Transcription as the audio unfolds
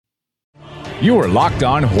You are Locked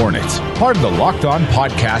On Hornets, part of the Locked On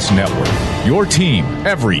Podcast Network. Your team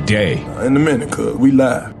every day. In a minute, cuz we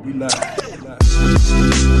live.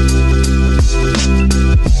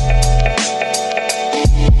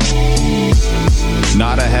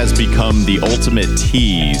 Nada has become the ultimate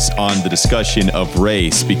tease on the discussion of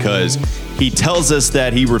race because he tells us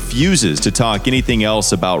that he refuses to talk anything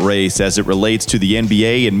else about race as it relates to the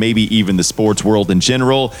NBA and maybe even the sports world in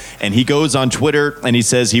general. And he goes on Twitter and he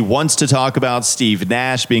says he wants to talk about Steve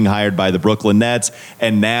Nash being hired by the Brooklyn Nets.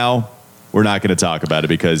 And now we're not going to talk about it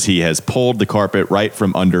because he has pulled the carpet right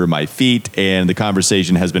from under my feet, and the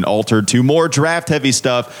conversation has been altered to more draft-heavy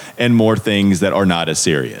stuff and more things that are not as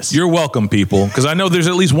serious. You're welcome, people, because I know there's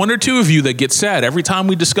at least one or two of you that get sad every time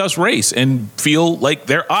we discuss race and feel like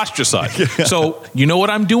they're ostracized. So you know what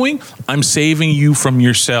I'm doing? I'm saving you from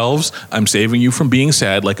yourselves. I'm saving you from being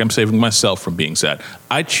sad like I'm saving myself from being sad.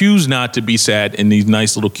 I choose not to be sad in these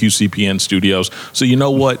nice little QCPN studios. So you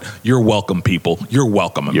know what? You're welcome, people. You're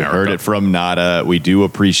welcome, America. You heard it from Nada. We do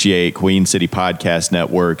appreciate Queen City Podcast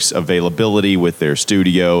Network's availability with their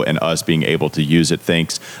studio and us being able to use it.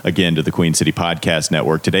 Thanks again to the Queen City Podcast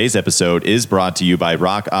Network. Today's episode is brought to you by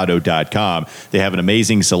RockAuto.com. They have an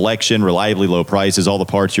amazing selection, reliably low prices, all the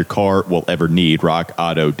parts your car will ever need.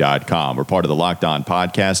 RockAuto.com. We're part of the Locked On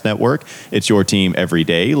Podcast Network. It's your team every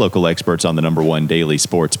day. Local experts on the #1 daily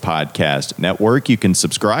sports podcast network. You can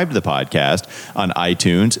subscribe to the podcast on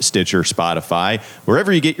iTunes, Stitcher, Spotify,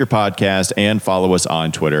 wherever you get your podcast, and follow us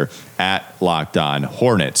on Twitter at Locked On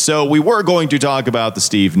Hornets. So we were going to talk about the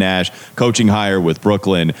Steve Nash coaching hire with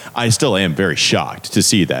Brooklyn. I still am very shocked to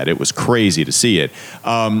see that. It was crazy to see it.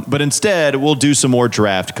 But instead, we'll do some more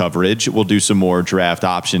draft coverage. We'll do some more draft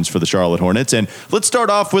options for the Charlotte Hornets. And let's start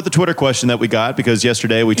off with the Twitter question that we got, because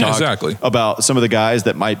yesterday we talked about some of the guys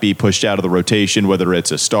that might be pushed out of the rotation, whether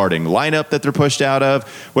it's a starting lineup that they're pushed out of,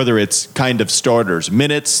 whether it's kind of starters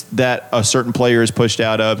minutes that a certain player is pushed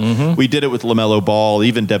out of. Mm-hmm. We did it with LaMelo Ball,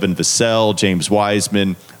 even Devin Vassell, James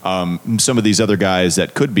Wiseman, some of these other guys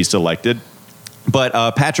that could be selected.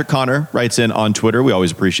 But Patrick Connor writes in on Twitter. We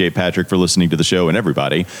always appreciate Patrick for listening to the show and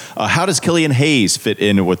everybody. How does Killian Hayes fit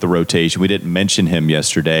in with the rotation? We didn't mention him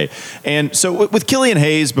yesterday. And so with Killian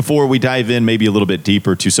Hayes, before we dive in maybe a little bit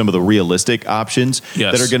deeper to some of the realistic options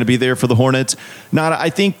that are going to be there for the Hornets, Nada, I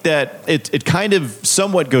think that it kind of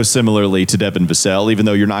somewhat goes similarly to Devin Vassell, even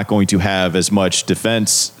though you're not going to have as much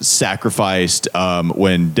defense sacrificed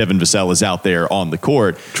when Devin Vassell is out there on the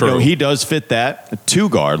court. True. You know, he does fit that two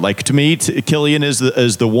guard. Like, to me, Killian is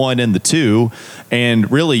the 1 and the 2, and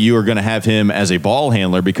really you are going to have him as a ball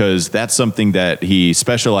handler because that's something that he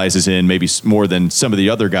specializes in maybe more than some of the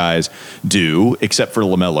other guys do, except for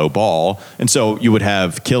LaMelo Ball. And so you would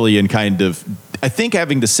have Killian kind of, I think,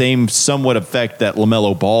 having the same somewhat effect that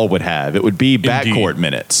LaMelo Ball would have. It would be backcourt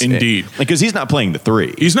minutes. Indeed. Because he's not playing the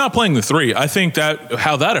 3. He's not playing the 3. I think that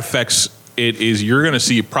how that affects it is you're going to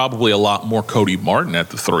see probably a lot more Cody Martin at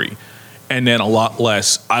the 3. And then a lot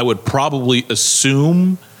less, I would probably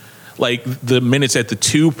assume, like the minutes at the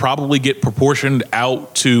 2 probably get proportioned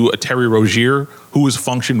out to a Terry Rozier, who has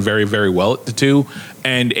functioned very, very well at the 2,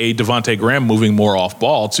 and a Devontae Graham moving more off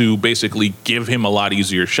ball to basically give him a lot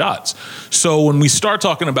easier shots. So when we start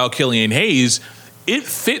talking about Killian Hayes, it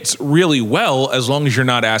fits really well as long as you're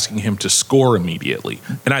not asking him to score immediately.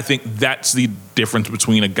 And I think that's the difference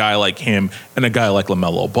between a guy like him and a guy like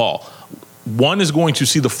LaMelo Ball. One is going to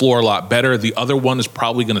see the floor a lot better. The other one is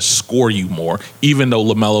probably going to score you more, even though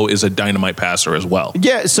LaMelo is a dynamite passer as well.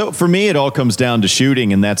 Yeah, so for me, it all comes down to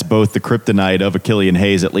shooting, and that's both the kryptonite of a Killian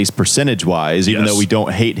Hayes, at least percentage-wise, even though we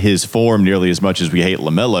don't hate his form nearly as much as we hate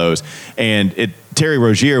LaMelo's. And Terry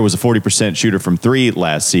Rozier was a 40% shooter from 3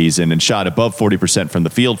 last season and shot above 40% from the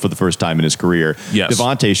field for the first time in his career. Yes.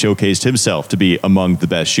 Devontae showcased himself to be among the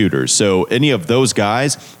best shooters. So any of those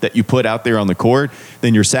guys that you put out there on the court,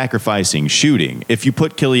 then you're sacrificing shooting. If you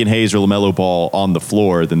put Killian Hayes or LaMelo Ball on the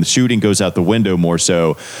floor, then the shooting goes out the window more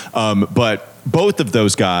so. But both of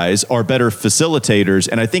those guys are better facilitators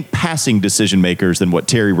and I think passing decision makers than what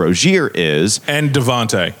Terry Rozier is. And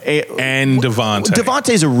Devontae.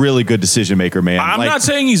 Devontae's a really good decision maker, man. I'm not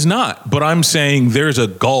saying he's not, but I'm saying there's a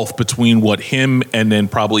gulf between what him and then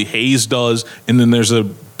probably Hayes does, and then there's a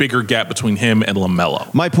bigger gap between him and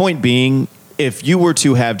LaMelo. My point being, if you were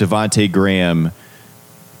to have Devontae Graham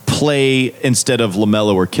play instead of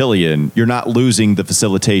LaMelo or Killian, you're not losing the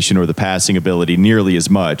facilitation or the passing ability nearly as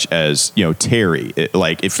much as, Terry.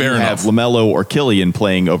 Like if you have LaMelo or Killian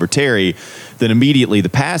playing over Terry, then immediately the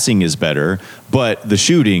passing is better. but the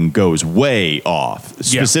shooting goes way off,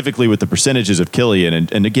 specifically with the percentages of Killian.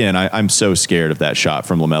 And again, I'm so scared of that shot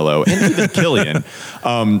from LaMelo and even Killian.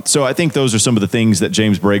 So I think those are some of the things that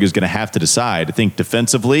James Borrego is going to have to decide. I think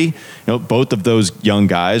defensively, both of those young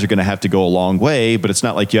guys are going to have to go a long way, but it's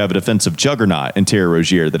not like you have a defensive juggernaut in Terry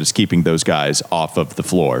Rozier that is keeping those guys off of the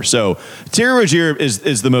floor. So Terry Rozier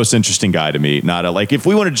is the most interesting guy to me. Like if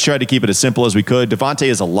we wanted to try to keep it as simple as we could, Devontae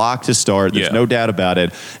is a lock to start. There's no doubt about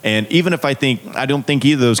it. And even if I don't think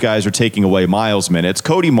either of those guys are taking away Miles minutes.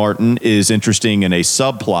 Cody Martin is interesting in a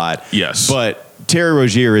subplot. Yes. But Terry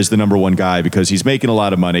Rozier is the number one guy because he's making a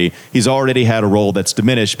lot of money. He's already had a role that's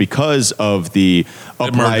diminished because of the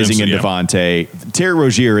uprising in Devontae. Terry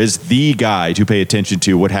Rozier is the guy to pay attention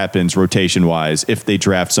to what happens rotation-wise if they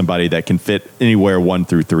draft somebody that can fit anywhere 1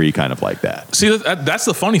 through 3, kind of like that. See, that's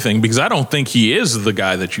the funny thing, because I don't think he is the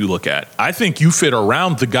guy that you look at. I think you fit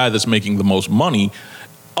around the guy that's making the most money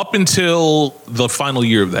up until the final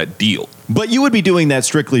year of that deal. But you would be doing that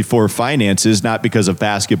strictly for finances, not because of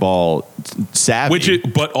basketball savvy.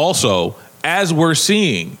 But also, as we're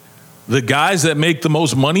seeing, the guys that make the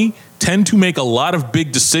most money tend to make a lot of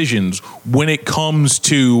big decisions when it comes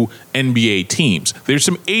to NBA teams. There's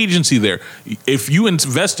some agency there. If you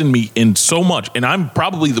invest in me in so much, and I'm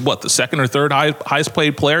probably the second or third highest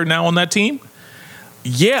paid player now on that team,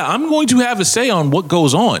 I'm going to have a say on what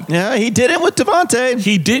goes on. Yeah, he didn't with Devontae.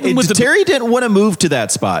 He didn't with Terry didn't want to move to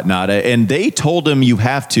that spot, Nada, and they told him you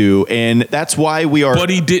have to, and that's why we are. But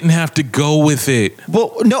he didn't have to go with it.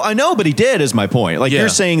 Well, no, I know, but he did. Is my point. Like you're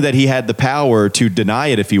saying that he had the power to deny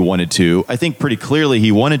it if he wanted to. I think pretty clearly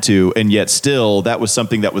he wanted to, and yet still that was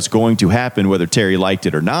something that was going to happen whether Terry liked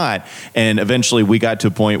it or not. And eventually we got to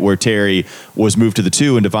a point where Terry was moved to the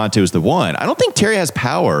 2 and Devontae was the 1. I don't think Terry has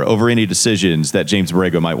power over any decisions that James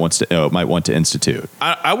Borrego might want to institute.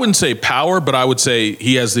 I wouldn't say power, but I would say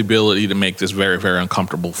he has the ability to make this very, very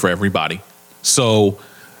uncomfortable for everybody. So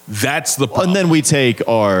that's the problem. And then we take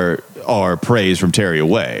our praise from Terry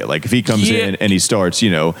away. Like if he comes in and he starts,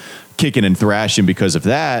 kicking and thrashing because of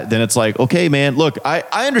that, then it's like, okay, man, look,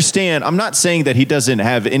 I understand. I'm not saying that he doesn't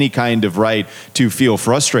have any kind of right to feel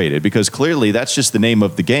frustrated, because clearly that's just the name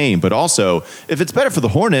of the game. But also, if it's better for the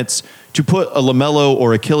Hornets to put a LaMelo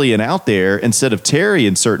or a Killian out there instead of Terry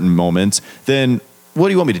in certain moments, then what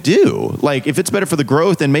do you want me to do? Like, if it's better for the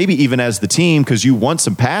growth and maybe even as the team, because you want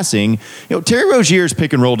some passing, Terry Rozier's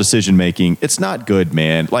pick and roll decision making, it's not good,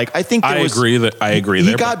 man. Like, I think I agree.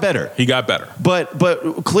 He got better. He got better.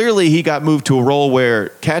 But clearly he got moved to a role where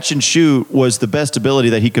catch and shoot was the best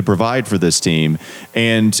ability that he could provide for this team.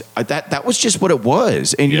 And that was just what it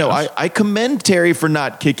was. And, I commend Terry for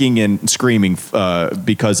not kicking and screaming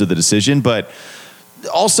because of the decision, but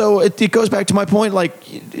also, it goes back to my point, like,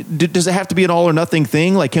 does it have to be an all or nothing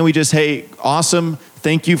thing? Like, can we just, hey, awesome,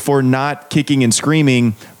 thank you for not kicking and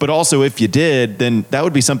screaming, but also if you did, then that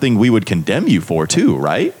would be something we would condemn you for too,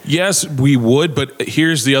 right? Yes, we would, but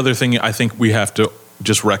here's the other thing I think we have to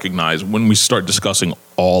just recognize when we start discussing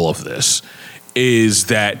all of this, is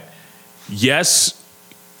that, yes,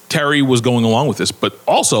 Terry was going along with this, but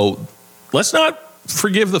also, let's not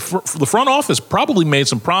forgive the front office probably made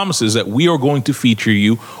some promises that we are going to feature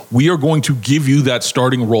you. We are going to give you that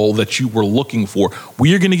starting role that you were looking for.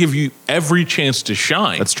 We are going to give you every chance to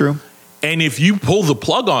shine. That's true. And if you pull the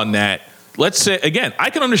plug on that, let's say, again,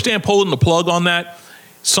 I can understand pulling the plug on that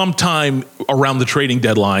sometime around the trading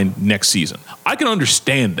deadline next season. I can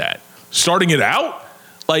understand that. Starting it out,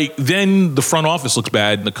 then the front office looks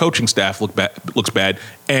bad and the coaching staff looks bad,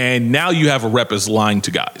 and now you have a rep as lying to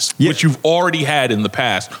guys, which you've already had in the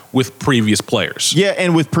past with previous players. Yeah,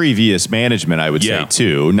 and with previous management, I would say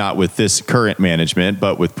too, not with this current management,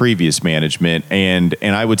 but with previous management. And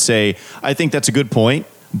I would say I think that's a good point,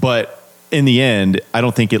 but in the end, I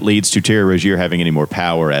don't think it leads to Terry Rozier having any more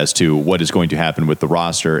power as to what is going to happen with the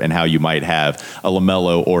roster and how you might have a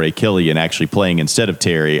LaMelo or a Killian actually playing instead of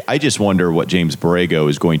Terry. I just wonder what James Borrego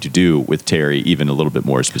is going to do with Terry, even a little bit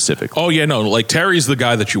more specifically. Oh yeah, no, like Terry's the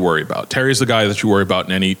guy that you worry about. Terry's the guy that you worry about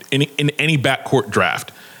in any backcourt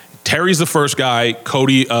draft. Terry's the first guy.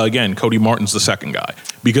 Cody Martin's the second guy,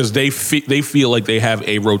 because they feel like they have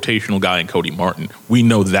a rotational guy in Cody Martin. We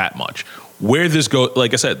know that much. Where this goes,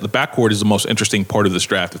 like I said, the backcourt is the most interesting part of this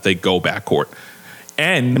draft if they go backcourt.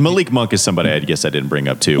 And Malik Monk is somebody I guess I didn't bring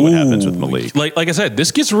up too. What happens with Malik? Like I said,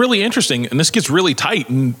 this gets really interesting and this gets really tight.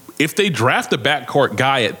 And if they draft a backcourt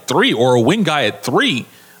guy at 3 or a wing guy at 3,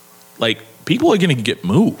 like people are going to get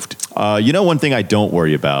moved. One thing I don't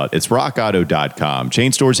worry about, it's rockauto.com.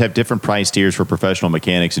 Chain stores have different price tiers for professional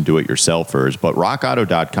mechanics and do-it-yourselfers, but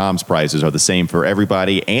rockauto.com's prices are the same for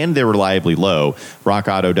everybody, and they're reliably low.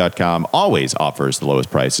 Rockauto.com always offers the lowest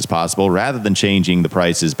prices possible, rather than changing the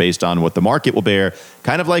prices based on what the market will bear,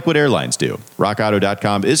 kind of like what airlines do.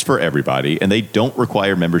 Rockauto.com is for everybody, and they don't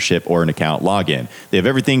require membership or an account login. They have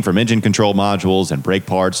everything from engine control modules and brake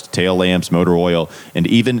parts to tail lamps, motor oil, and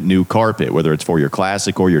even new carpet. Whether it's for your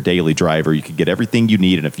classic or your daily driver, you can get everything you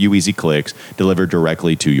need in a few easy clicks delivered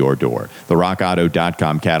directly to your door. The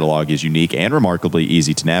rockauto.com catalog is unique and remarkably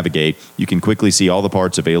easy to navigate. You can quickly see all the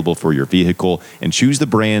parts available for your vehicle and choose the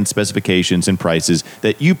brand, specifications, and prices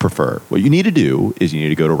that you prefer. What you need to do is you need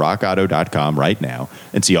to go to rockauto.com right now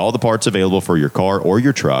and see all the parts available for your car or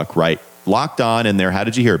your truck, right? Locked On in their How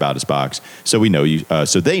Did You Hear About Us box, so we know you.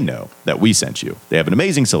 So they know that we sent you. They have an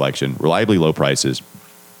amazing selection, reliably low prices,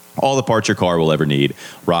 all the parts your car will ever need.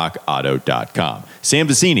 RockAuto.com. Sam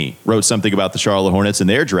Vecini wrote something about the Charlotte Hornets and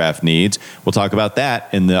their draft needs. We'll talk about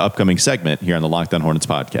that in the upcoming segment here on the Locked On Hornets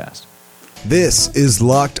podcast. This is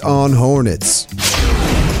Locked On Hornets.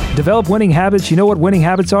 Develop winning habits. You know what winning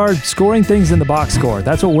habits are? Scoring things in the box score.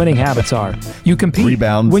 That's what winning habits are. You compete.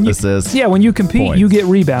 Rebounds, assists. Yeah, when you compete, points. You get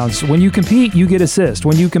rebounds. When you compete, you get assists.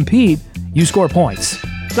 When you compete, you score points.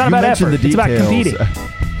 It's not about effort. It's about competing.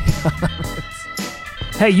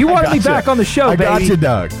 Hey, you wanted me back on the show, baby. I got you,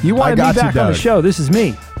 Doug. You wanted me back on the show. This is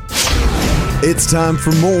me. It's time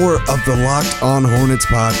for more of the Locked On Hornets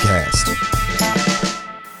podcast.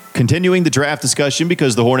 Continuing the draft discussion,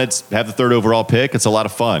 because the Hornets have the 3rd overall pick. It's a lot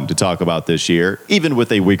of fun to talk about this year, even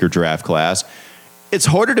with a weaker draft class. It's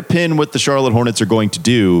harder to pin what the Charlotte Hornets are going to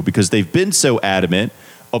do because they've been so adamant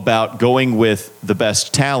about going with the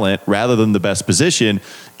best talent rather than the best position,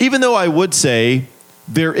 even though I would say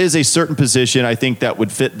there is a certain position I think that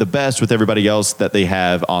would fit the best with everybody else that they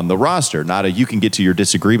have on the roster. You can get to your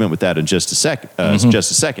disagreement with that in just a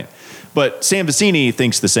second. But Sam Vecini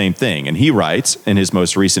thinks the same thing, and he writes in his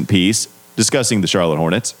most recent piece discussing the Charlotte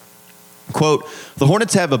Hornets, quote, the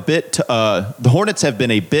Hornets have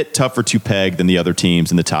been a bit tougher to peg than the other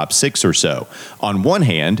teams in the top 6 or so. On one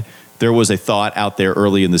hand, there was a thought out there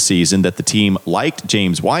early in the season that the team liked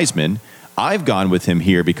James Wiseman. I've gone with him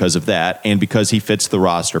here because of that and because he fits the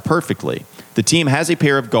roster perfectly. The team has a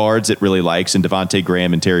pair of guards it really likes in Devontae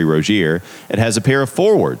Graham and Terry Rozier. It has a pair of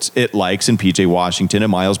forwards it likes in P.J. Washington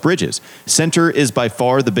and Miles Bridges. Center is by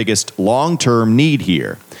far the biggest long-term need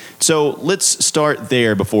here. So let's start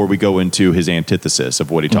there before we go into his antithesis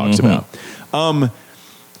of what he talks about.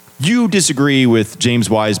 You disagree with James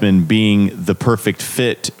Wiseman being the perfect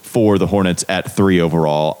fit for the Hornets at 3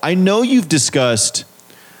 overall. I know you've discussed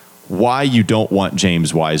why you don't want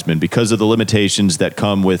James Wiseman because of the limitations that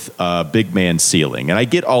come with a big man ceiling. And I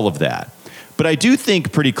get all of that. But I do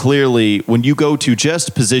think pretty clearly when you go to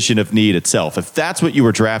just position of need itself, if that's what you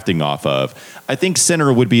were drafting off of, I think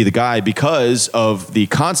center would be the guy because of the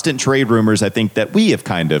constant trade rumors I think that we have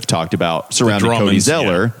kind of talked about surrounding Cody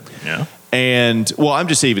Zeller. Yeah. And, well, I'm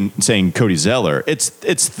just even saying Cody Zeller. It's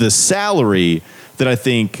the salary that I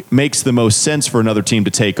think makes the most sense for another team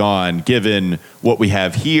to take on, given what we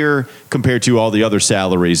have here compared to all the other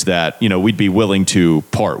salaries that we'd be willing to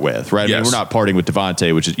part with, right? Yes. I mean, we're not parting with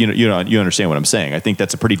Devontae, which is you understand what I'm saying. I think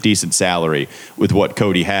that's a pretty decent salary with what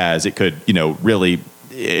Cody has. It could really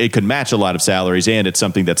it could match a lot of salaries, and it's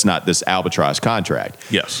something that's not this albatross contract.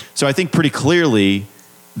 Yes. So I think pretty clearly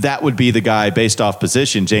that would be the guy based off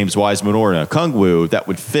position, James Wiseman or Okongwu, that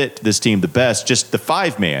would fit this team the best. Just the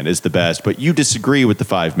 5-man is the best, but you disagree with the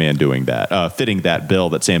 5-man doing that, fitting that bill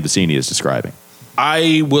that Sam Vecini is describing.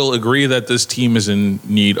 I will agree that this team is in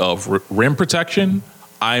need of rim protection.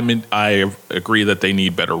 I agree that they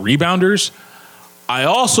need better rebounders. I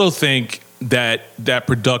also think that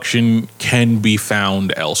production can be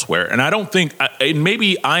found elsewhere. And I don't think, and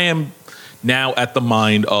maybe I am now at the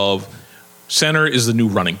mind of center is the new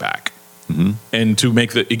running back. Mm-hmm. And to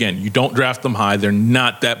make you don't draft them high. They're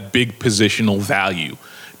not that big positional value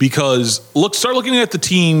because start looking at the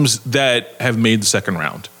teams that have made the second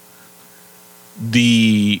round.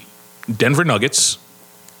 The Denver Nuggets,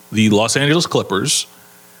 the Los Angeles Clippers,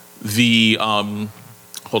 the Boston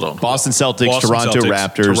Celtics, Toronto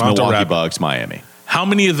Raptors, Milwaukee Bucks, Miami. How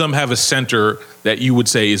many of them have a center that you would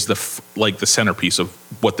say is the centerpiece of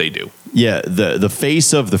what they do? Yeah, the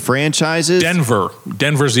face of the franchises.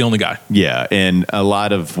 Denver's the only guy. Yeah, and a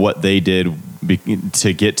lot of what they did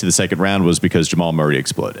to get to the second round was because Jamal Murray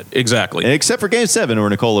exploded. Exactly. And except for Game 7, where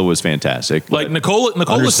Nikola was fantastic.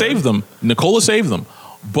 Nikola saved them. Nikola saved them.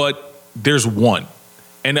 But there's one.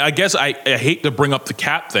 And I guess I hate to bring up the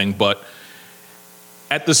cap thing, but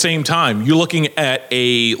at the same time, you're looking at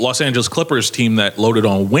a Los Angeles Clippers team that loaded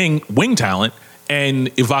on wing talent, and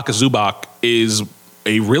Ivica Zubac is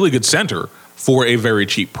a really good center for a very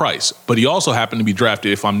cheap price. But he also happened to be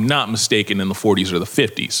drafted, if I'm not mistaken, in the 40s or the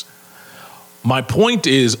 50s. My point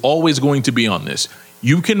is always going to be on this.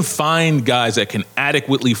 You can find guys that can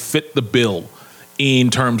adequately fit the bill in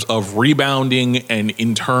terms of rebounding and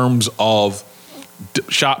in terms of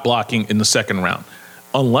shot blocking in the second round.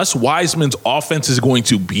 Unless Wiseman's offense is going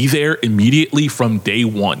to be there immediately from day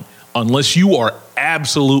one, unless you are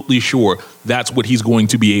absolutely sure that's what he's going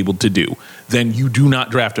to be able to do, then you do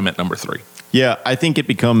not draft him at number 3. Yeah, I think it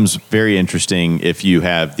becomes very interesting if you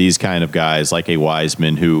have these kind of guys like a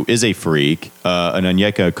Wiseman who is a freak, an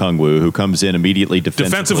Onyeka Okongwu who comes in immediately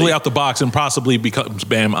defensively out the box and possibly becomes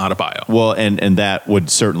Bam Adebayo. Well, and that would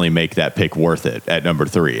certainly make that pick worth it at number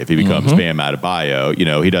 3 if he becomes Bam Adebayo. You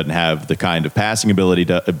know, he doesn't have the kind of passing ability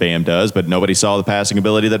Bam does, but nobody saw the passing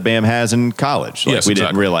ability that Bam has in college. Like, we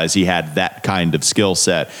didn't realize he had that kind of skill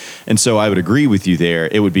set. And so I would agree with you there.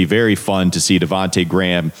 It would be very fun to see Devontae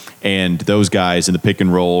Graham and those guys in the pick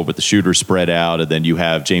and roll with the shooter spread out, and then you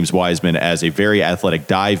have James Wiseman as a very athletic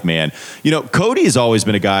dive man. You know, Cody has always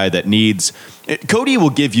been a guy that needs. Cody will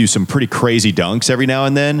give you some pretty crazy dunks every now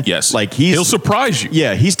and then. Yes, like he'll surprise you.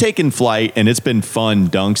 Yeah, he's taken flight, and it's been fun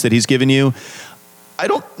dunks that he's given you.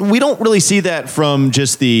 We don't really see that from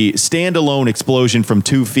just the standalone explosion from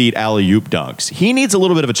 2 feet alley-oop dunks. He needs a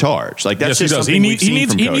little bit of a charge. Like that's just something we've seen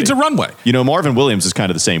from Cody. He needs a runway. You know, Marvin Williams is kind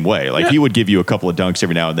of the same way. Like he would give you a couple of dunks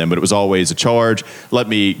every now and then, but it was always a charge. Let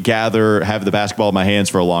me gather, have the basketball in my hands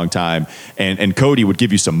for a long time. And Cody would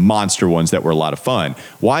give you some monster ones that were a lot of fun.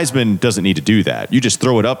 Wiseman doesn't need to do that. You just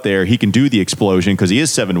throw it up there. He can do the explosion because he is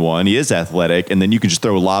 7'1", he is athletic, and then you can just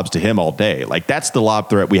throw lobs to him all day. Like that's the lob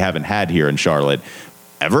threat we haven't had here in Charlotte.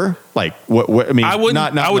 Ever? Like what I mean, I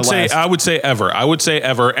would say ever. I would say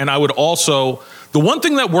ever. And I would also, the one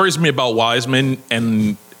thing that worries me about Wiseman,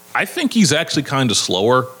 and I think he's actually kind of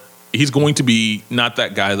slower, he's going to be not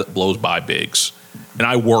that guy that blows by bigs. And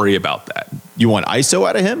I worry about that. You want ISO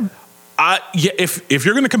out of him? Yeah, if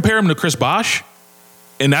you're going to compare him to Chris Bosh,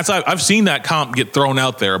 and that's I've seen that comp get thrown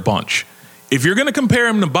out there a bunch. If you're going to compare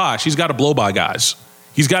him to Bosh, he's got to blow by guys.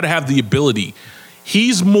 He's got to have the ability.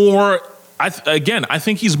 He's more I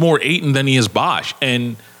think he's more Ayton than he is Bosh,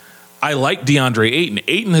 and I like DeAndre Ayton.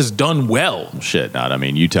 Ayton has done well. Shit, not. I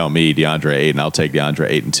mean, you tell me DeAndre Ayton, I'll take DeAndre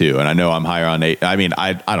Ayton too. And I know I'm higher on Ayton. I mean,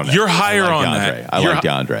 I don't know. You're higher on DeAndre. that. I like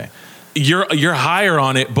DeAndre. You're higher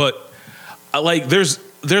on it, but like there's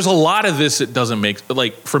a lot of this that doesn't make,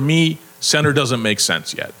 like for me, center doesn't make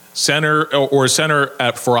sense yet. Center or center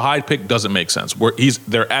for a high pick doesn't make sense.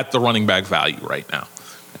 They're at the running back value right now,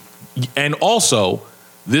 and also.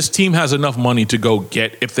 This team has enough money to go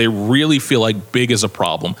get if they really feel like big is a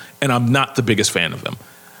problem, and I'm not the biggest fan of them.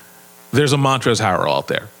 There's a Montrezl Harrell out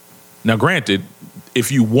there. Now, granted,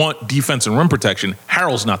 if you want defense and rim protection,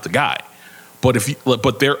 Harrell's not the guy.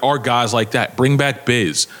 But there are guys like that. Bring back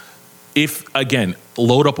Biz. If again,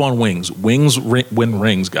 load up on wings. Wings win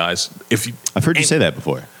rings, guys. I've heard you say that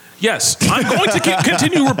before. Yes, I'm going to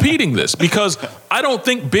continue repeating this because I don't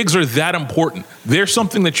think bigs are that important. They're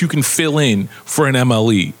something that you can fill in for an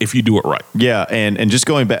MLE if you do it right. Yeah, and just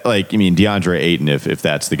going back, like, I mean, DeAndre Ayton, if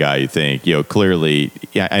that's the guy you think, you know, clearly,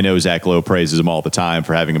 I know Zach Lowe praises him all the time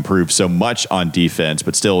for having improved so much on defense,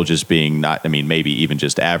 but still just being maybe even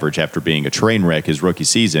just average after being a train wreck his rookie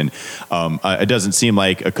season. It doesn't seem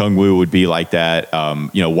like Okongwu would be like that.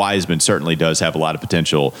 You know, Wiseman certainly does have a lot of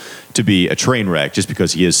potential to be a train wreck just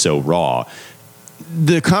because he is so raw.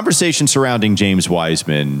 The conversation surrounding James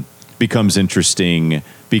Wiseman becomes interesting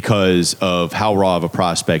because of how raw of a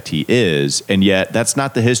prospect he is, and yet that's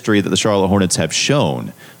not the history that the Charlotte Hornets have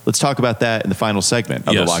shown. Let's talk about that in the final segment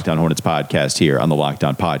of the Locked On Hornets podcast here on the Locked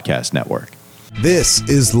On Podcast Network. This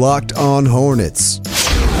is Locked On Hornets.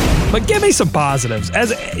 But give me some positives.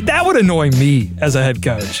 That would annoy me as a head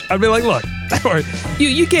coach. I'd be like, look,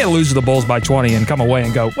 you can't lose to the Bulls by 20 and come away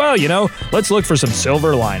and go, well, you know, let's look for some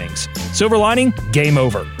silver linings. Silver lining, game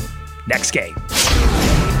over. Next game.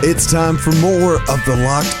 It's time for more of the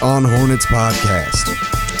Locked On Hornets podcast.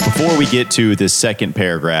 Before we get to this second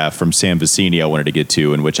paragraph from Sam Vecini I wanted to get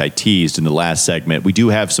to, in which I teased in the last segment, we do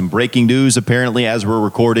have some breaking news apparently as we're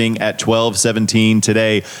recording at 12:17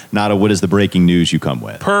 today. Nada, what is the breaking news you come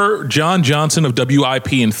with? Per John Johnson of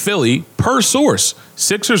WIP in Philly, per source,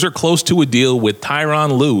 Sixers are close to a deal with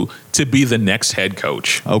Tyronn Lue to be the next head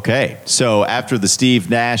coach. Okay, so after the Steve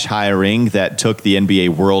Nash hiring that took the NBA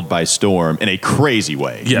world by storm in a crazy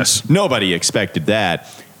way. Yes. Nobody expected that.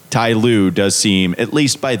 Ty Lue does seem, at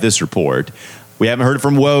least by this report, We haven't heard it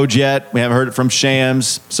from Woj yet. We haven't heard it from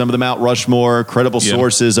Shams, some of the Mount Rushmore, credible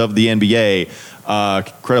sources of the NBA,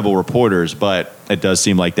 credible reporters, but it does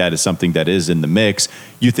seem like that is something that is in the mix.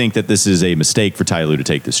 You think that this is a mistake for Ty Lue to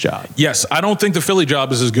take this job? Yes, I don't think the Philly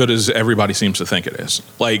job is as good as everybody seems to think it is.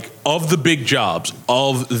 Like, of the big jobs,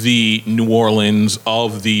 of the New Orleans,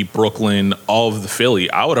 of the Brooklyn, of the Philly,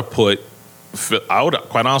 quite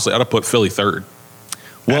honestly, I'd have put Philly third.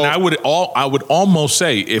 Well, and I would almost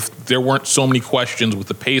say, if there weren't so many questions with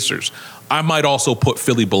the Pacers, I might also put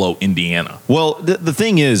Philly below Indiana. Well, the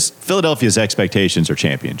thing is, Philadelphia's expectations are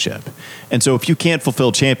championship. And so if you can't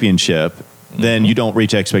fulfill championship, then you don't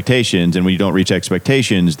reach expectations. And when you don't reach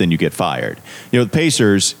expectations, then you get fired. You know, the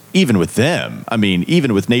Pacers, even with them, I mean,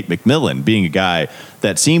 even with Nate McMillan being a guy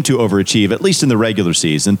that seemed to overachieve, at least in the regular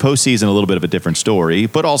season, postseason, a little bit of a different story,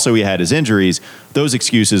 but also he had his injuries. Those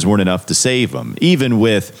excuses weren't enough to save him. Even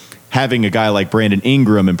with having a guy like Brandon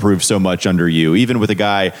Ingram improve so much under you, even with a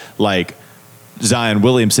guy like Zion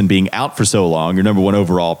Williamson being out for so long, your number one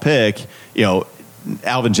overall pick, you know,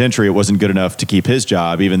 Alvin Gentry, it wasn't good enough to keep his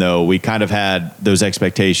job, even though we kind of had those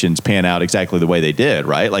expectations pan out exactly the way they did,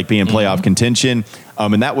 right? Like being playoff contention.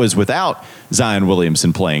 And that was without Zion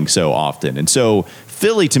Williamson playing so often. And so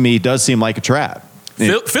Philly, to me, does seem like a trap.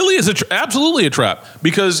 Philly is absolutely a trap,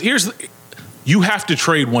 because you have to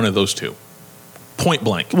trade one of those two. Point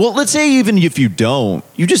blank. Well, let's say even if you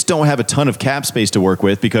just don't have a ton of cap space to work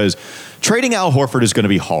with, because trading Al Horford is going to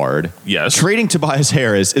be hard. Yes. Trading Tobias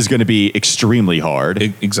Harris is going to be extremely hard.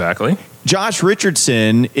 Exactly. Josh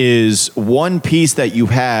Richardson is one piece that you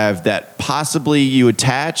have that possibly you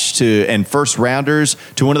attach to and first rounders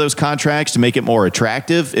to one of those contracts to make it more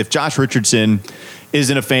attractive. If Josh Richardson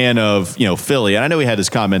isn't a fan of, you know, Philly, and I know he had his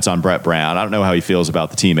comments on Brett Brown. I don't know how he feels about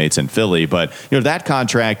the teammates in Philly, but, you know, that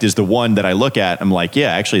contract is the one that I look at. I'm like,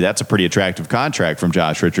 yeah, actually, that's a pretty attractive contract from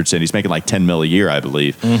Josh Richardson. He's making like $10 million a year, I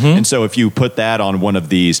believe. And so if you put that on one of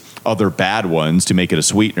these other bad ones to make it a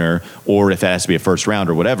sweetener, or if it has to be a first round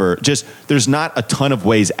or whatever, just there's not a ton of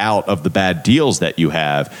ways out of the bad deals that you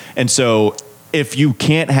have. And so if you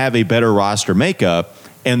can't have a better roster makeup,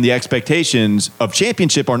 and the expectations of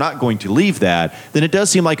championship are not going to leave that, then it does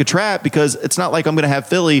seem like a trap, because it's not like I'm going to have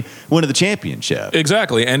Philly win the championship.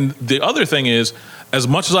 Exactly. And the other thing is, as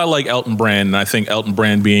much as I like Elton Brand, and I think Elton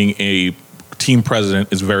Brand being a team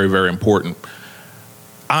president is very, very important,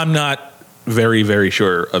 I'm not very, very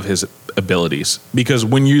sure of his abilities. Because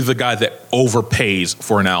when you're the guy that overpays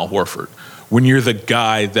for an Al Horford, when you're the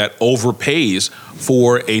guy that overpays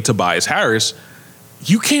for a Tobias Harris,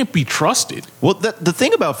 you can't be trusted. Well, the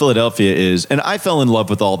thing about Philadelphia is, and I fell in love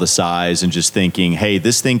with all the size and just thinking, hey,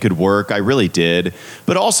 this thing could work. I really did.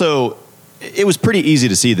 But also, it was pretty easy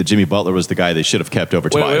to see that Jimmy Butler was the guy they should have kept over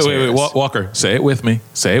Tobias Harris. Wait, Walker, say it with me.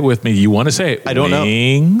 Say it with me. You want to say it? I don't know.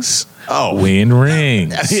 Rings. Oh, win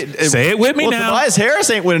rings. Say it with me now. Tobias Harris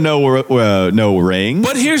ain't winning no rings.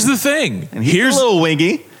 But here's the thing. And here's a little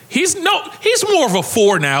wingy. He's more of a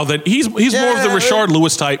 4 now than he's more of the Rashard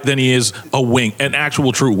Lewis type than he is a wing, an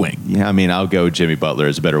actual true wing. Yeah, I mean, I'll go Jimmy Butler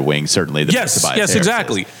as a better wing, certainly than Tobias Harris. Yes,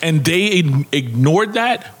 exactly. And they ignored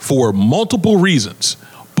that for multiple reasons,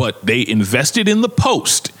 but they invested in the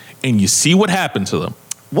post, and you see what happened to them.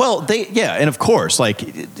 Well, and of course, like,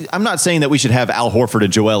 I'm not saying that we should have Al Horford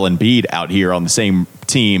and Joel Embiid out here on the same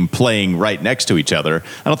team playing right next to each other.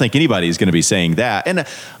 I don't think anybody is going to be saying that. And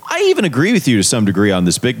I even agree with you to some degree on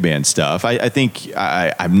this big man stuff. I think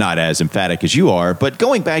I'm not as emphatic as you are, but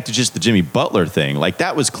going back to just the Jimmy Butler thing, like,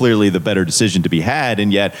 that was clearly the better decision to be had,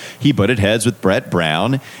 and yet he butted heads with Brett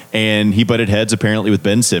Brown, and he butted heads apparently with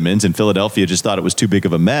Ben Simmons, and Philadelphia just thought it was too big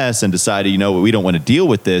of a mess and decided, you know what, we don't want to deal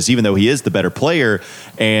with this, even though he is the better player,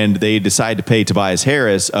 and they decided to pay Tobias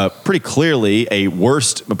Harris pretty clearly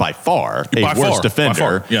by far defender.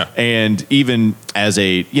 Yeah. And even as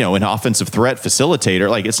an offensive threat facilitator,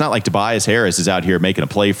 like, it's not like Tobias Harris is out here making a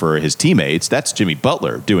play for his teammates. That's Jimmy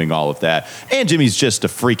Butler doing all of that. And Jimmy's just a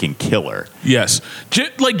freaking killer. Yes.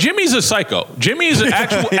 Jimmy's a psycho. Jimmy is an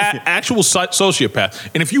actual sociopath.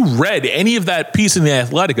 And if you read any of that piece in The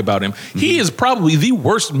Athletic about him, he is probably the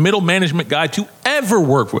worst middle management guy to ever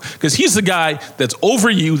work for, because he's the guy that's over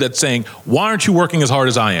you that's saying, why aren't you working as hard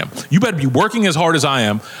as I am? You better be working as hard as I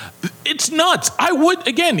am. It's nuts.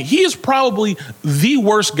 He is probably the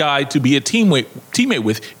worst guy to be a teammate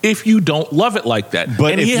with if you don't love it like that.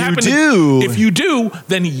 But if you do,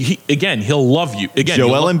 then he'll love you.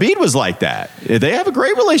 Joel Embiid was like that. They have a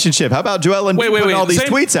great relationship. How about Joel Embiid putting all these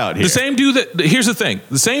tweets out here? Here's the thing.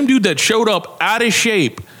 The same dude that showed up out of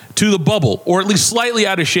shape to the bubble, or at least slightly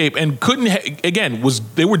out of shape, and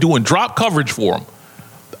they were doing drop coverage for him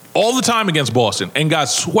all the time against Boston and got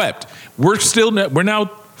swept. We're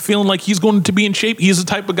now feeling like he's going to be in shape. He's the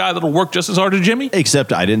type of guy that'll work just as hard as Jimmy.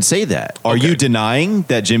 Except I didn't say that. Are Okay. you denying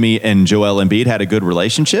that Jimmy and Joel Embiid had a good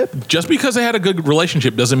relationship? Just because they had a good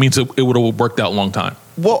relationship doesn't mean it would have worked out long time.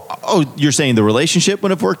 Well, you're saying the relationship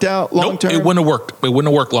wouldn't have worked out long term? It wouldn't have worked. It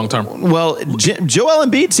wouldn't have worked long term. Well, Joel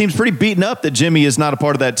Embiid seems pretty beaten up that Jimmy is not a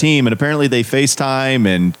part of that team, and apparently they FaceTime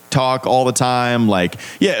and talk all the time. Like,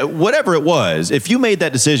 yeah, whatever it was, if you made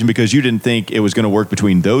that decision because you didn't think it was going to work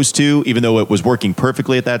between those two, even though it was working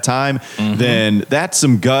perfectly at that time, then that's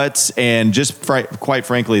some guts, and just quite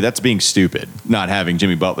frankly, that's being stupid, not having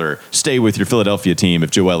Jimmy Butler stay with your Philadelphia team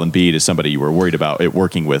if Joel Embiid is somebody you were worried about it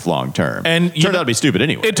working with long term. And it turned out to be stupid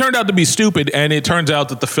anyway. It turned out to be stupid, and it turns out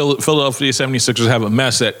that the Philadelphia 76ers have a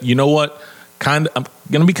mess that, you know what, I'm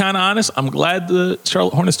going to be kind of honest, I'm glad the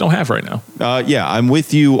Charlotte Hornets don't have right now. Yeah, I'm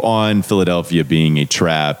with you on Philadelphia being a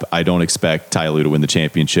trap. I don't expect Ty Lue to win the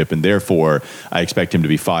championship, and therefore I expect him to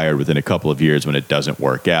be fired within a couple of years when it doesn't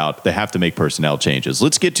work out. They have to make personnel changes.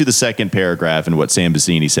 Let's get to the second paragraph and what Sam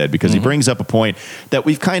Vecenie said, because he brings up a point that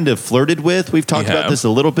we've kind of flirted with. We've talked about this a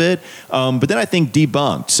little bit, but then I think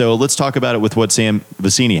debunked. So let's talk about it with what Sam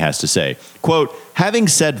Vecenie has to say. Quote, having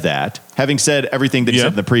said everything that he said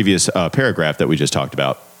in the previous paragraph that we just talked about,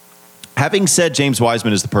 having said James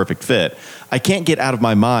Wiseman is the perfect fit, I can't get out of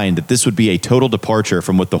my mind that this would be a total departure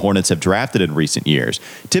from what the Hornets have drafted in recent years.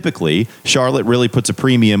 Typically, Charlotte really puts a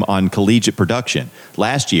premium on collegiate production.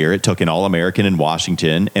 Last year, it took an All-American in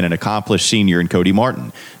Washington and an accomplished senior in Cody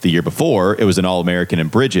Martin. The year before, it was an All-American in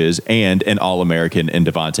Bridges and an All-American in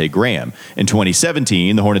Devontae Graham. In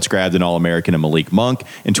 2017, the Hornets grabbed an All-American in Malik Monk.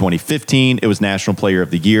 In 2015, it was National Player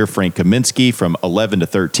of the Year Frank Kaminsky. From 11 to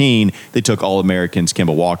 13, they took All-Americans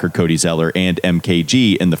Kemba Walker, Cody Zeller, and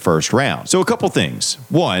MKG in the first round. So a couple things.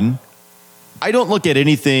 One, I don't look at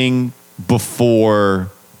anything before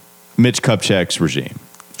Mitch Kupchak's regime.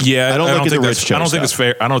 Yeah, I don't look at the Rich Cho I don't think stuff. it's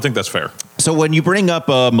fair. I don't think that's fair. So when you bring up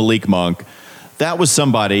Malik Monk, that was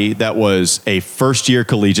somebody that was a first-year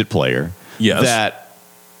collegiate player. Yes. That,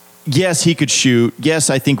 yes, he could shoot. Yes,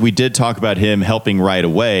 I think we did talk about him helping right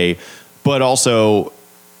away. But also,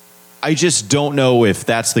 I just don't know if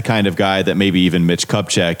that's the kind of guy that maybe even Mitch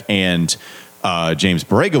Kupchak and James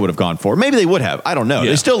Borrego would have gone for. Maybe they would have. I don't know.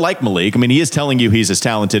 Yeah. They still like Malik. I mean, he is telling you he's as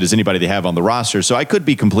talented as anybody they have on the roster, so I could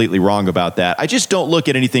be completely wrong about that. I just don't look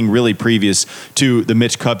at anything really previous to the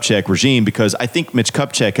Mitch Kupchak regime, because I think Mitch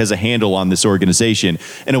Kupchak has a handle on this organization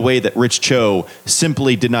in a way that Rich Cho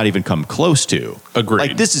simply did not even come close to. Agreed.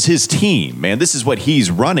 Like, this is his team, man. This is what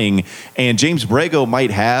he's running, and James Borrego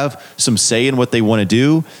might have some say in what they want to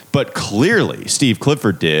do, but clearly Steve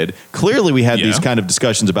Clifford did. Clearly we had these kind of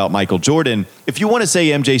discussions about Michael Jordan. If you want to say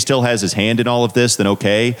MJ still has his hand in all of this, then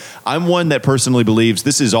okay. I'm one that personally believes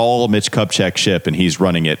this is all Mitch Kupchak's ship, and he's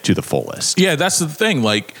running it to the fullest. Yeah, that's the thing.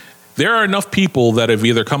 Like, there are enough people that have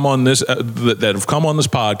either come on this that have come on this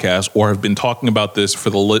podcast or have been talking about this for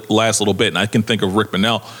the last little bit, and I can think of Rick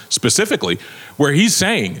Bonnell specifically, where he's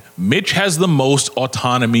saying Mitch has the most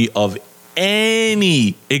autonomy of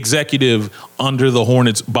any executive under the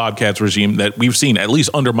Hornets Bobcats regime that we've seen, at least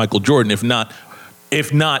under Michael Jordan, if not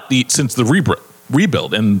since the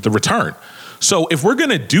rebuild and the return. So if we're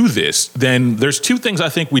going to do this, then there's two things I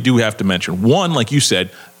think we do have to mention. One, like you said,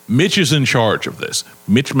 Mitch is in charge of this.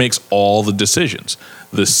 Mitch makes all the decisions.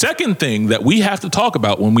 The second thing that we have to talk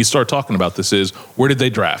about when we start talking about this is, where did they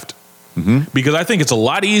draft? Because I think it's a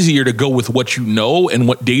lot easier to go with what you know and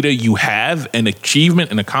what data you have and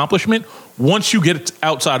achievement and accomplishment once you get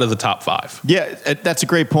outside of the top five. Yeah, that's a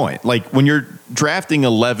great point. Like, when you're drafting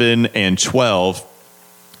 11 and 12,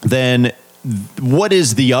 then what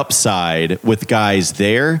is the upside with guys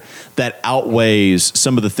there that outweighs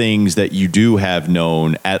some of the things that you do have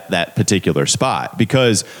known at that particular spot?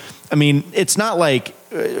 Because, I mean, it's not like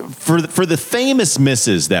for the famous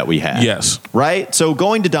misses that we had. Yes. Right? So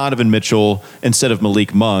going to Donovan Mitchell instead of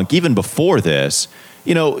Malik Monk, even before this,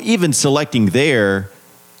 even selecting there,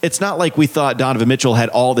 it's not like we thought Donovan Mitchell had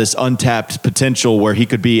all this untapped potential where he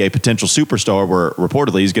could be a potential superstar, where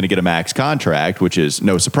reportedly he's going to get a max contract, which is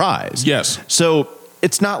no surprise. Yes. So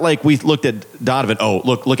it's not like we looked at Donovan,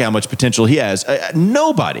 look how much potential he has.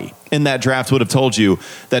 Nobody in that draft would have told you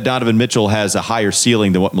that Donovan Mitchell has a higher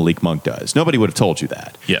ceiling than what Malik Monk does. Nobody would have told you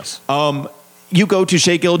that. Yes. You go to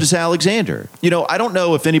Shai Gilgeous-Alexander. I don't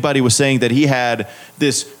know if anybody was saying that he had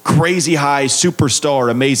this crazy high superstar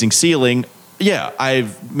amazing ceiling. Yeah,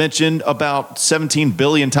 I've mentioned about 17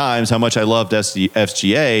 billion times how much I loved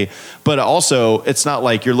SGA, but also it's not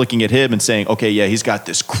like you're looking at him and saying, okay, yeah, he's got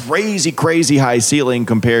this crazy, crazy high ceiling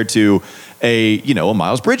compared to a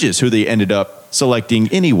Miles Bridges, who they ended up selecting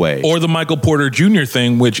anyway. Or the Michael Porter Jr.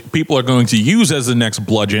 thing, which people are going to use as the next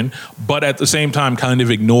bludgeon, but at the same time kind of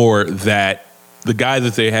ignore that the guy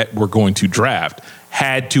that they were going to draft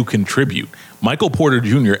had to contribute. Michael Porter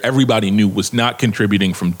Jr., everybody knew, was not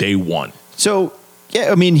contributing from day one. So,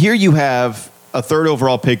 yeah, I mean, here you have a third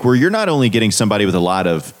overall pick where you're not only getting somebody with a lot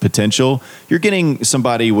of potential, you're getting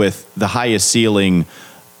somebody with the highest ceiling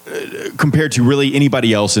compared to really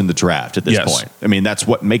anybody else in the draft at this point. I mean, that's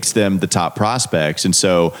what makes them the top prospects. And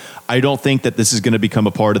so I don't think that this is going to become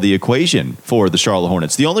a part of the equation for the Charlotte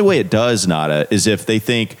Hornets. The only way it does, Nada, is if they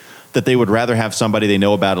think that they would rather have somebody they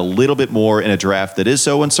know about a little bit more in a draft that is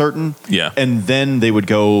so uncertain. Yeah. And then they would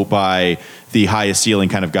go by the highest ceiling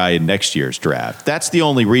kind of guy in next year's draft. That's the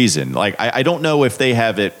only reason. Like, I don't know if they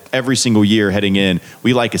have it every single year heading in.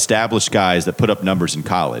 We like established guys that put up numbers in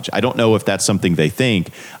college. I don't know if that's something they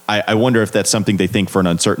think. I wonder if that's something they think for an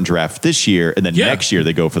uncertain draft this year, and then next year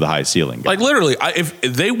they go for the high ceiling guy. Like, literally, if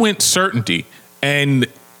they went certainty, and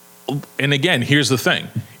again, here's the thing.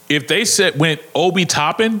 If they went Obi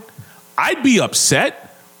Toppin, I'd be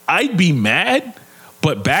upset. I'd be mad.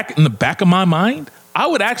 But back in the back of my mind, I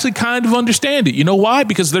would actually kind of understand it. You know why?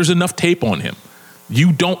 Because there's enough tape on him.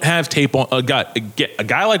 You don't have tape on a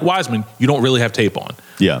guy like Wiseman. You don't really have tape on.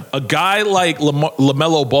 Yeah. A guy like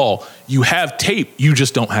LaMelo Ball, you have tape. You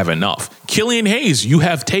just don't have enough. Killian Hayes, you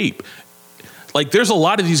have tape. Like, there's a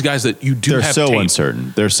lot of these guys that you do have tape. They're so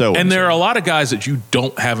uncertain. And there are a lot of guys that you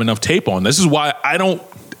don't have enough tape on. This is why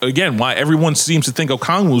why everyone seems to think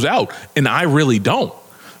Okongwu's out, and I really don't.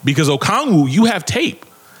 Because Okongwu, you have tape.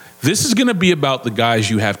 This is going to be about the guys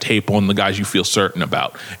you have tape on, the guys you feel certain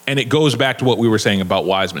about. And it goes back to what we were saying about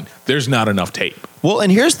Wiseman. There's not enough tape. Well,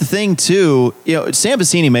 and here's the thing, too. Sam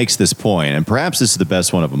Vecenie makes this point, and perhaps this is the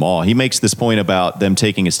best one of them all. He makes this point about them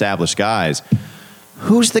taking established guys.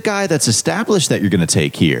 Who's the guy that's established that you're going to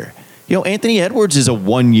take here? Anthony Edwards is a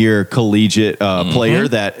one-year collegiate player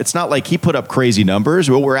that it's not like he put up crazy numbers.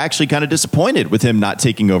 Well, we're actually kind of disappointed with him not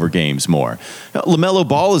taking over games more. LaMelo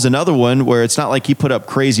Ball is another one where it's not like he put up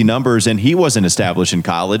crazy numbers and he wasn't established in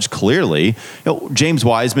college, clearly. James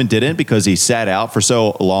Wiseman didn't because he sat out for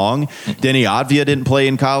so long. Denny Advia didn't play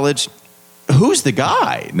in college. Who's the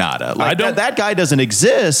guy, Nada? Like, that guy doesn't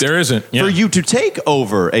exist. There isn't. Yeah. For you to take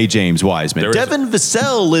over a James Wiseman. Devin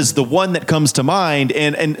Vassell is the one that comes to mind.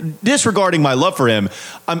 And disregarding my love for him,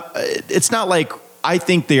 it's not like I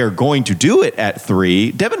think they are going to do it at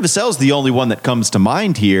 3. Devin Vassell is the only one that comes to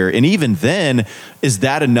mind here. And even then, is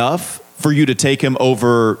that enough for you to take him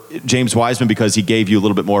over James Wiseman because he gave you a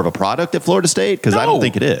little bit more of a product at Florida State? Because I don't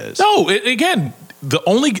think it is. No, again, the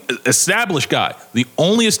only established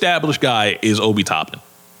guy is Obi Toppin.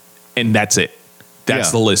 And that's it.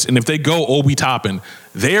 That's the list. And if they go Obi Toppin,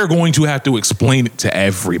 they are going to have to explain it to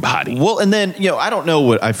everybody. Well, and then, I don't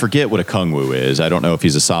know I forget what Okongwu is. I don't know if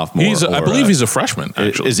he's a sophomore. I believe he's a freshman,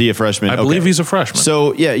 actually. Is he a freshman? I believe he's a freshman.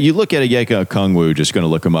 So, you look at Onyeka Okongwu, just going to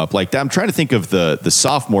look him up. Like, I'm trying to think of the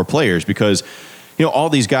sophomore players because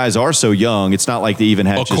all these guys are so young. It's not like they even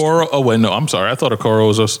have Okoro. No, I'm sorry. I thought Okoro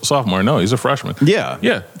was a sophomore. No, he's a freshman.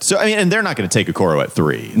 Yeah. So, and they're not going to take Okoro at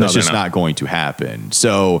 3. That's just not going to happen.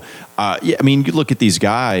 So, you look at these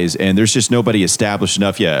guys, and there's just nobody established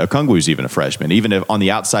enough. Yeah, Okongwu's even a freshman. Even if on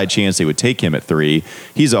the outside chance they would take him at 3,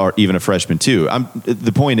 he's even a freshman too.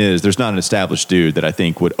 The point is, there's not an established dude that I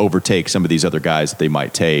think would overtake some of these other guys that they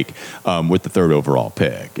might take with the 3rd overall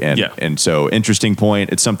pick. And so, interesting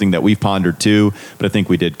point. It's something that we've pondered too, but I think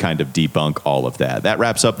we did kind of debunk all of that. That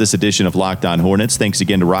wraps up this edition of Locked On Hornets. Thanks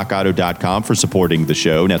again to RockAuto.com for supporting the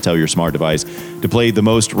show. Now tell your smart device to play the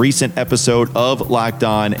most recent episode of Locked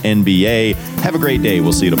On NBA. Have a great day.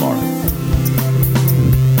 We'll see you tomorrow.